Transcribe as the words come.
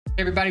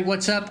Everybody,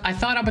 what's up? I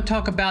thought I would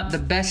talk about the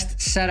best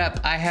setup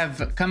I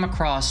have come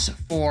across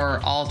for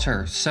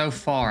Altar so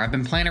far. I've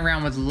been playing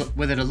around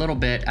with it a little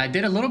bit. I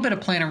did a little bit of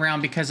playing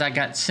around because I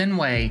got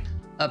Sinway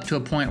up to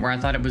a point where I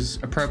thought it was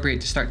appropriate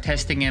to start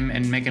testing him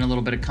and making a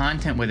little bit of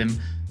content with him.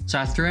 So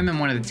I threw him in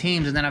one of the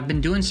teams, and then I've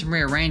been doing some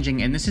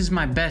rearranging, and this is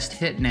my best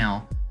hit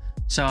now.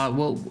 So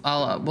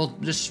we'll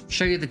just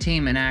show you the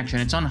team in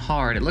action. It's on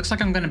hard. It looks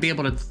like I'm going to be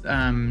able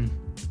to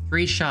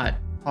three-shot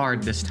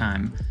hard this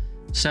time.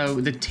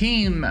 So the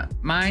team,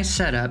 my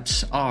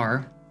setups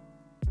are,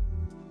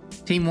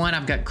 team one,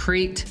 I've got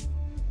Crete.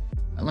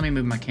 Let me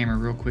move my camera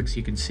real quick so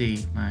you can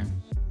see my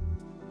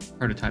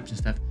prototypes and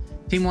stuff.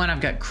 Team one, I've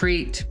got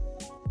Crete,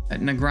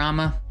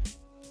 Nagrama,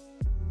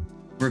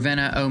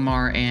 Ravenna,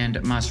 Omar, and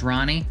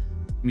Masrani.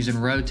 I'm using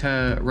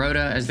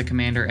Rota as the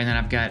commander, and then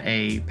I've got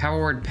a Power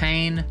Word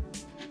Pain,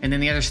 and then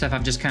the other stuff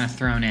I've just kind of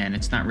thrown in.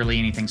 It's not really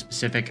anything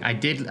specific. I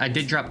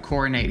did drop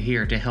Coronate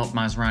here to help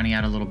Masrani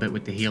out a little bit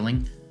with the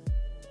healing.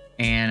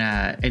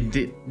 And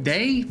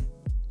they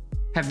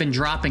have been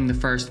dropping the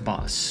first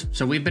boss.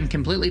 So we've been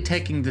completely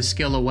taking the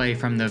skill away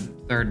from the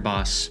third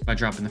boss by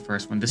dropping the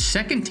first one. The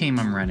second team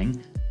I'm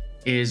running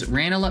is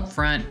Randall up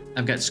front.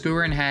 I've got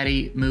Skewer and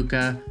Hattie,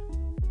 Muka,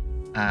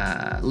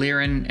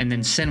 Liren, and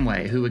then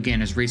Sinway, who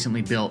again is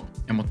recently built.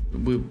 And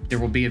there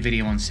will be a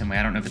video on Sinway.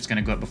 I don't know if it's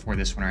going to go up before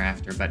this one or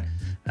after, but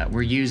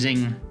we're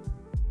using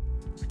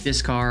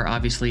Discar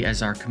obviously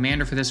as our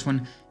commander for this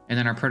one. And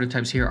then our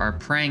prototypes here are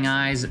Praying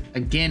Eyes.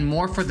 Again,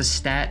 more for the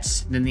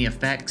stats than the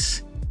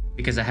effects,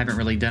 because I haven't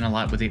really done a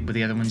lot with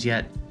the other ones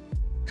yet.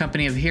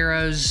 Company of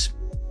Heroes,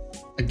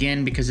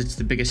 again, because it's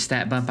the biggest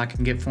stat bump I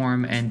can get for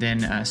them. And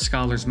then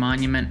Scholar's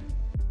Monument.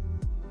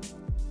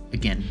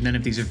 Again, none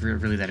of these are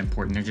really that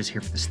important. They're just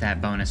here for the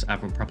stat bonus. I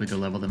will probably go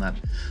level them up.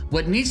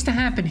 What needs to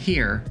happen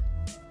here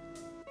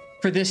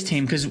for this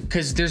team,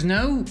 because there's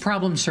no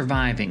problem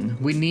surviving,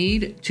 we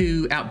need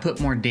to output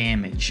more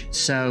damage.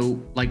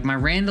 So like my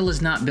Randall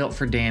is not built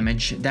for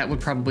damage. That would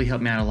probably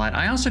help me out a lot.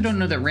 I also don't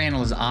know that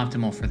Randall is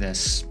optimal for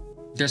this.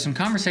 There's some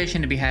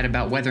conversation to be had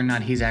about whether or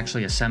not he's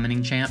actually a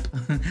summoning champ.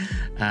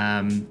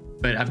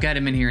 But I've got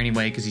him in here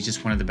anyway because he's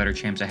just one of the better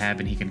champs I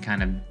have, and he can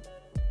kind of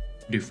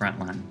do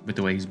frontline with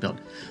the way he's built.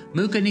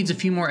 Muka needs a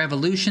few more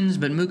evolutions,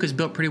 but Muka's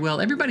built pretty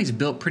well. Everybody's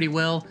built pretty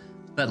well.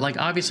 But like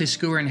obviously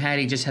Skewer and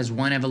Hattie just has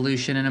one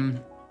evolution in them.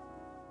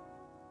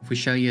 If we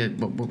show you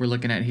what we're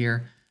looking at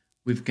here,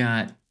 we've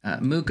got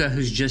Muka,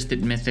 who's just at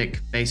Mythic,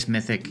 base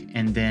Mythic,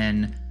 and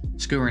then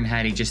Skewer and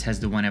Hattie just has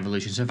the one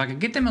evolution. So if I could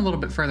get them a little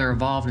bit further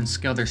evolved and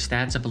scale their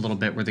stats up a little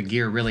bit where the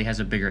gear really has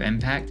a bigger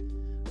impact,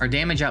 our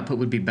damage output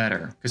would be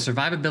better. Because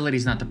survivability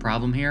is not the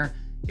problem here.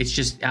 It's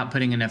just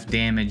outputting enough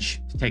damage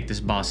to take this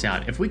boss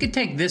out. If we could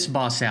take this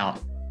boss out,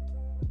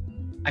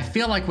 I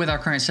feel like with our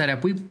current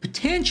setup, we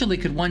potentially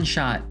could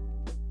one-shot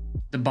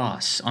the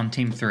boss on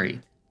Team 3,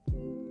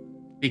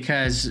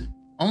 because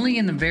only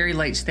in the very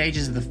late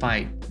stages of the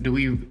fight do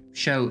we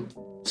show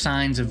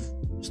signs of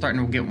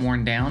starting to get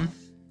worn down,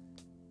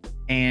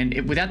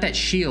 and without that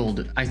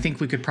shield, I think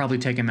we could probably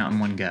take him out in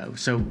one go.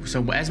 So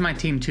as my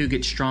Team 2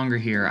 gets stronger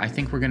here, I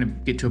think we're going to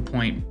get to a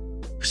point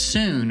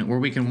soon where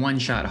we can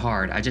one-shot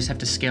hard. I just have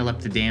to scale up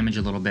the damage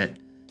a little bit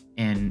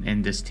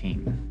in this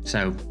team.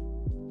 So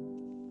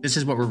this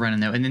is what we're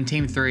running though. And then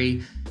Team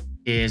 3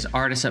 is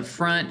Artis up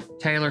front,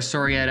 Taylor,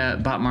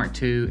 Sorietta, Botmark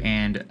 2,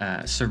 and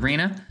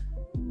Serena.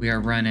 We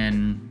are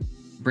running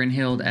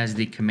Brynhild as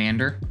the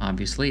commander,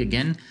 obviously.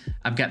 Again,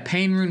 I've got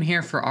Pain Rune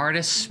here for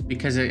Artis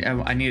because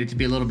I need it to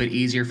be a little bit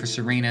easier for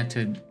Serena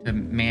to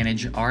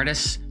manage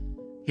Artis.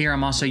 Here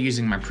I'm also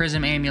using my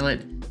Prism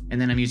Amulet, and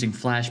then I'm using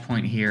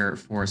Flashpoint here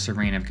for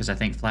Serena because I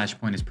think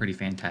Flashpoint is pretty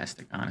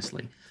fantastic,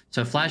 honestly.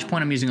 So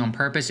Flashpoint I'm using on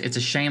purpose. It's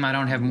a shame I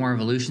don't have more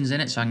evolutions in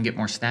it so I can get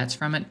more stats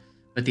from it,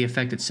 but the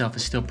effect itself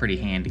is still pretty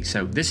handy.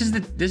 So this is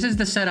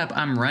the setup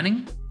I'm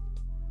running.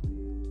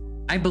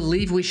 I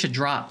believe we should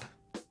drop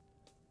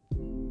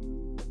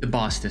the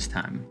boss this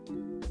time.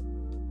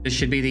 This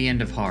should be the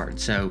end of hard.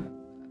 So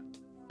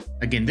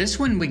again, this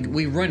one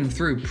we run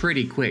through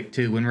pretty quick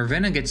too. When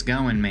Ravenna gets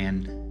going,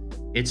 man,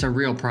 it's a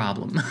real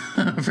problem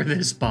for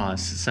this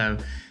boss. So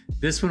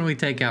this one we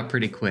take out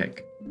pretty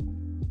quick,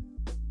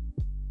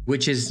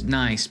 which is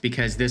nice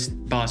because this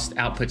boss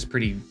outputs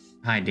pretty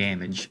high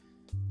damage.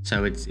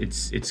 So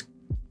it's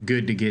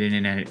good to get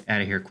in and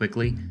out of here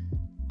quickly.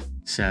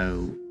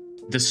 So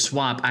the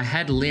swap, I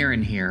had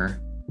Liren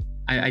here.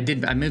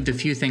 I moved a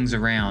few things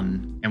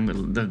around, and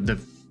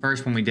the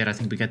first one we did, I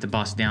think we got the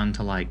boss down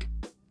to like,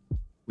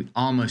 we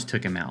almost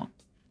took him out.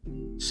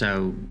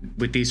 So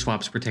with these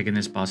swaps, we're taking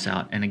this boss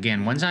out. And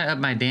again, once I up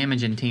my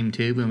damage in Team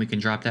 2, when we can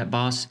drop that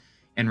boss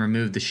and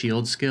remove the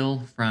shield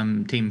skill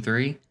from Team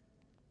 3,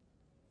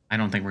 I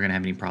don't think we're gonna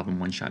have any problem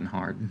one-shotting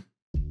hard.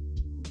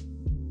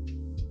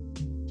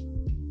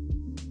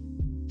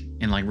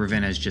 And like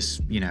Ravenna is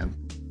just, you know,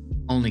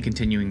 only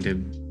continuing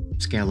to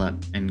scale up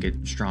and get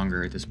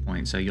stronger at this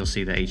point. So you'll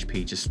see the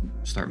HP just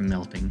start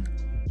melting.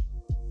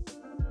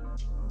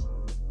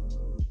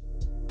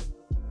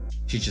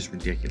 She's just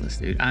ridiculous,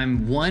 dude.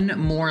 I'm one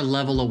more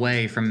level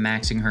away from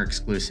maxing her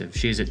exclusive.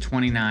 She is at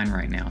 29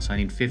 right now, so I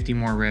need 50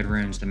 more red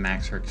runes to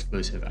max her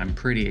exclusive. I'm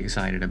pretty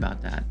excited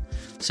about that.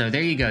 So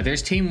there you go.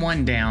 There's team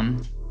 1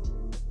 down.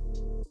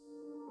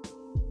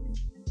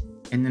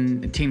 And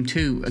then team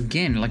 2,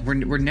 again, like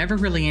we're never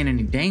really in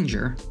any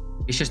danger.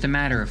 It's just a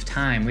matter of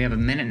time. We have a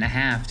minute and a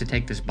half to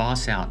take this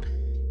boss out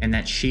and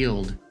that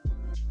shield.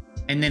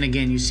 And then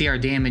again, you see our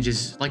damage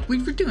is, like, we're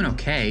doing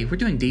okay. We're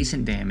doing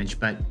decent damage,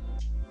 but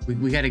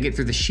we got to get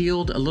through the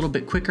shield a little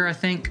bit quicker, I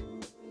think.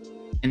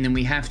 And then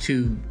we have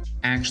to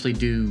actually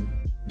do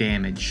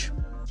damage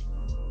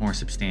more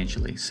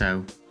substantially.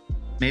 So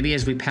maybe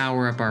as we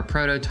power up our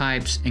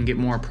prototypes and get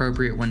more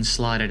appropriate ones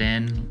slotted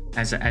in,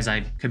 as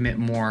I commit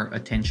more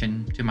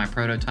attention to my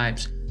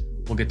prototypes,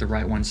 we'll get the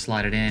right ones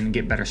slotted in,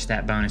 get better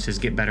stat bonuses,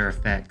 get better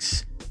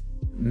effects.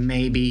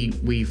 Maybe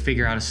we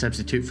figure out a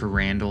substitute for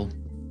Randall.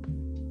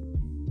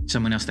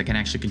 Someone else that can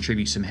actually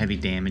contribute some heavy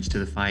damage to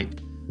the fight.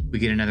 We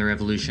get another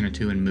evolution or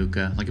 2 in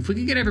Muka. Like, if we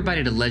could get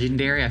everybody to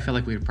legendary, I feel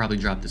like we would probably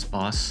drop this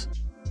boss.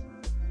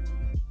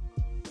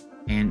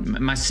 And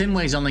my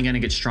Sinway is only going to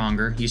get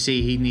stronger. You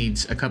see, he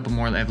needs a couple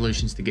more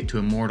evolutions to get to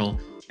Immortal,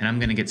 and I'm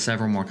going to get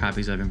several more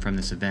copies of him from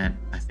this event,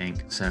 I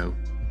think. So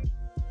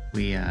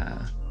we,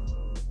 I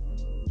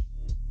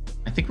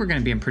think we're going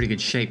to be in pretty good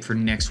shape for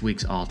next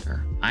week's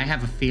altar. I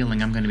have a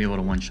feeling I'm going to be able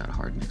to one-shot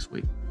hard next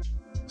week.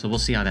 So we'll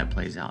see how that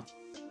plays out.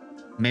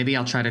 Maybe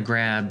I'll try to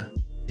grab,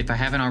 if I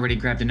haven't already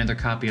grabbed another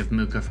copy of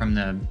Muka from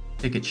the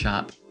ticket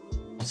shop,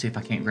 I'll see if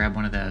I can't grab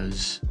one of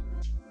those.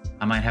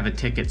 I might have a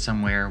ticket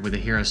somewhere with a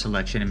hero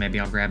selection, and maybe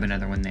I'll grab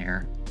another one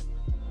there.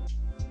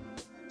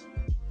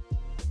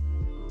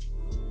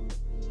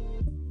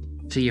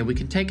 So yeah, we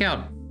can take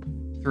out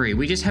 3.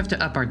 We just have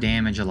to up our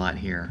damage a lot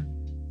here.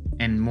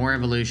 And more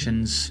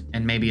evolutions,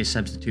 and maybe a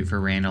substitute for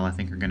Randall, I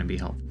think are going to be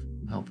helpful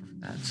for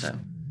that. So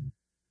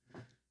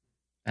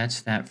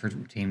that's that for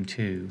team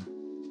 2.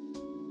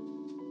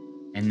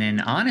 And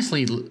then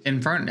honestly,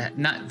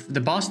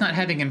 the boss not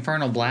having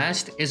Infernal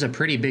Blast is a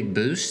pretty big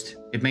boost.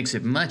 It makes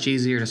it much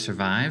easier to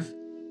survive.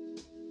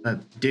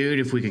 But dude,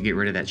 if we could get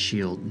rid of that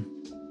shield,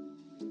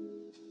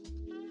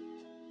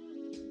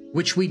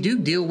 which we do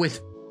deal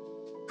with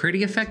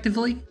pretty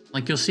effectively.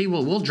 Like you'll see,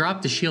 we'll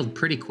drop the shield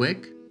pretty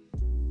quick.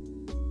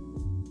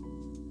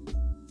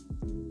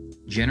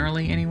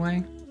 Generally,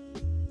 anyway.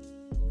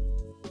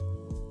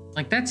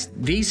 Like, that's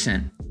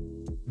decent.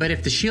 But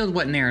if the shield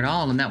wasn't there at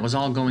all and that was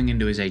all going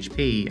into his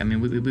HP, I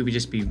mean, we would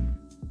just be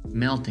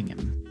melting him.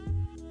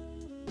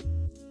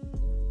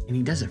 And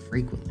he does it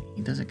frequently.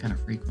 He does it kind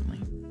of frequently.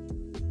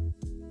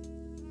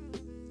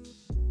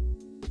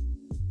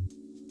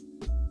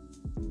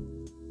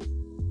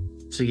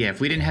 So yeah,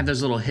 if we didn't have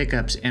those little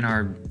hiccups in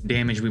our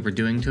damage we were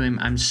doing to him,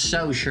 I'm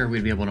so sure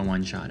we'd be able to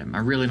one-shot him. I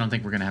really don't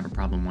think we're going to have a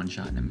problem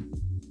one-shotting him.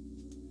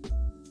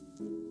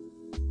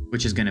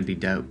 Which is going to be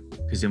dope,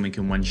 because then we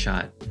can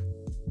one-shot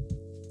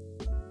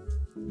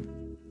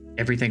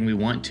everything we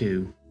want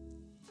to.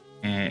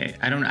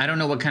 I don't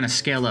know what kind of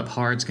scale up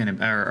hard's gonna,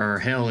 or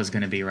hell is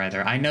gonna be,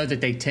 rather. I know that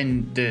they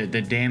tend, the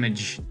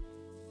damage,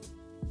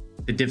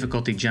 the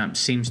difficulty jump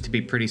seems to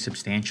be pretty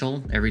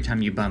substantial every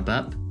time you bump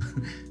up.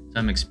 So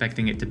I'm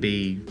expecting it to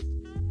be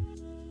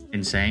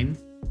insane.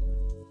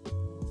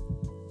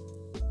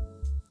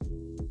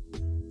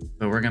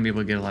 But we're gonna be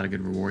able to get a lot of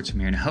good rewards from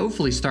here, and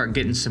hopefully start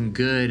getting some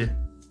good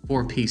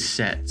 4-piece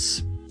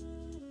sets.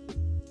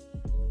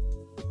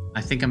 I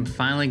think I'm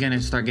finally going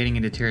to start getting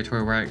into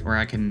territory where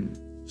I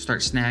can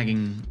start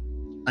snagging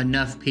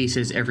enough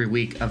pieces every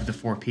week of the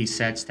 4-piece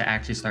sets to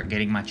actually start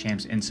getting my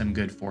champs in some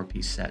good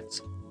 4-piece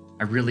sets.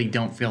 I really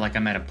don't feel like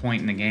I'm at a point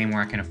in the game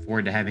where I can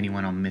afford to have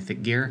anyone on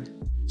mythic gear,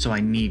 so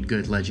I need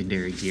good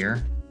legendary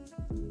gear.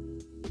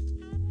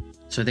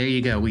 So there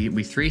you go. We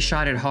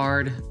 3-shotted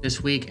hard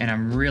this week, and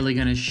I'm really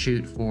going to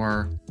shoot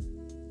for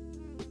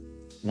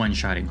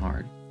 1-shotting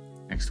hard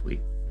next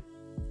week.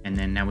 And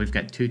then now we've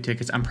got 2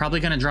 tickets. I'm probably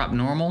going to drop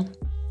normal,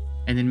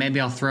 and then maybe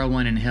I'll throw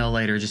one in hell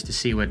later just to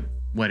see what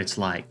it's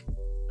like.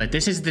 But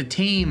this is the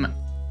team,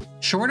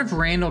 short of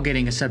Randall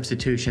getting a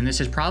substitution,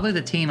 this is probably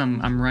the team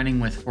I'm running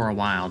with for a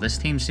while. This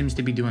team seems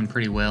to be doing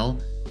pretty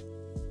well.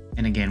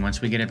 And again,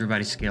 once we get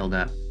everybody scaled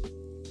up,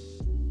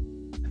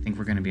 I think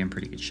we're going to be in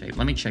pretty good shape.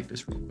 Let me check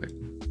this real quick.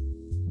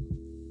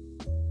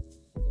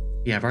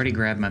 Yeah, I've already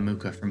grabbed my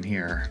Muka from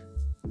here.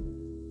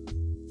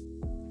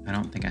 I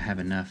don't think I have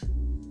enough.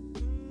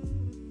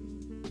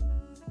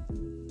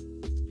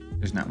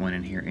 There's not one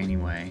in here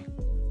anyway.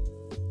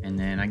 And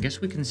then I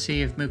guess we can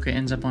see if Muka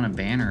ends up on a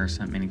banner or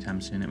something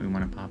anytime soon that we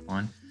want to pop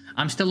on.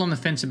 I'm still on the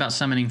fence about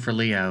summoning for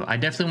Leo. I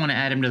definitely want to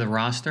add him to the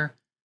roster,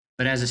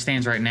 but as it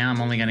stands right now,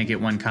 I'm only going to get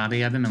 1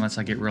 copy of him unless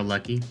I get real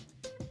lucky.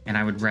 And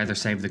I would rather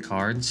save the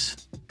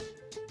cards.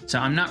 So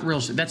I'm not real,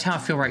 that's how I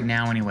feel right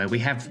now anyway. We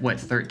have, what,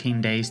 13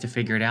 days to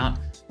figure it out.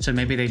 So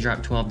maybe they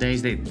drop 12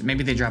 days.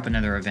 Maybe they drop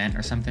another event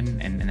or something,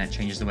 and that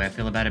changes the way I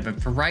feel about it.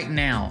 But for right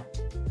now,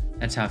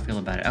 that's how I feel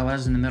about it. Oh, I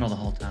was in the middle the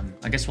whole time.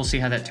 I guess we'll see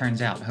how that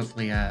turns out.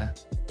 Hopefully,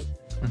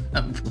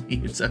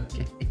 hopefully it's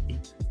okay.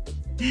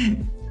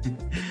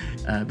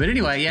 But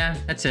anyway, yeah,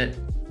 that's it.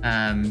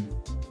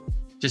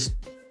 Just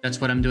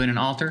that's what I'm doing in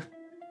Alter.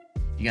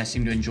 You guys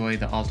seem to enjoy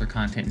the Alter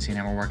content and seeing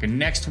how we're working.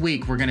 Next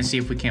week, we're going to see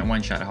if we can't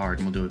one-shot hard,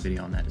 and we'll do a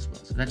video on that as well.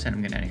 So that's it.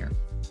 I'm getting out of here.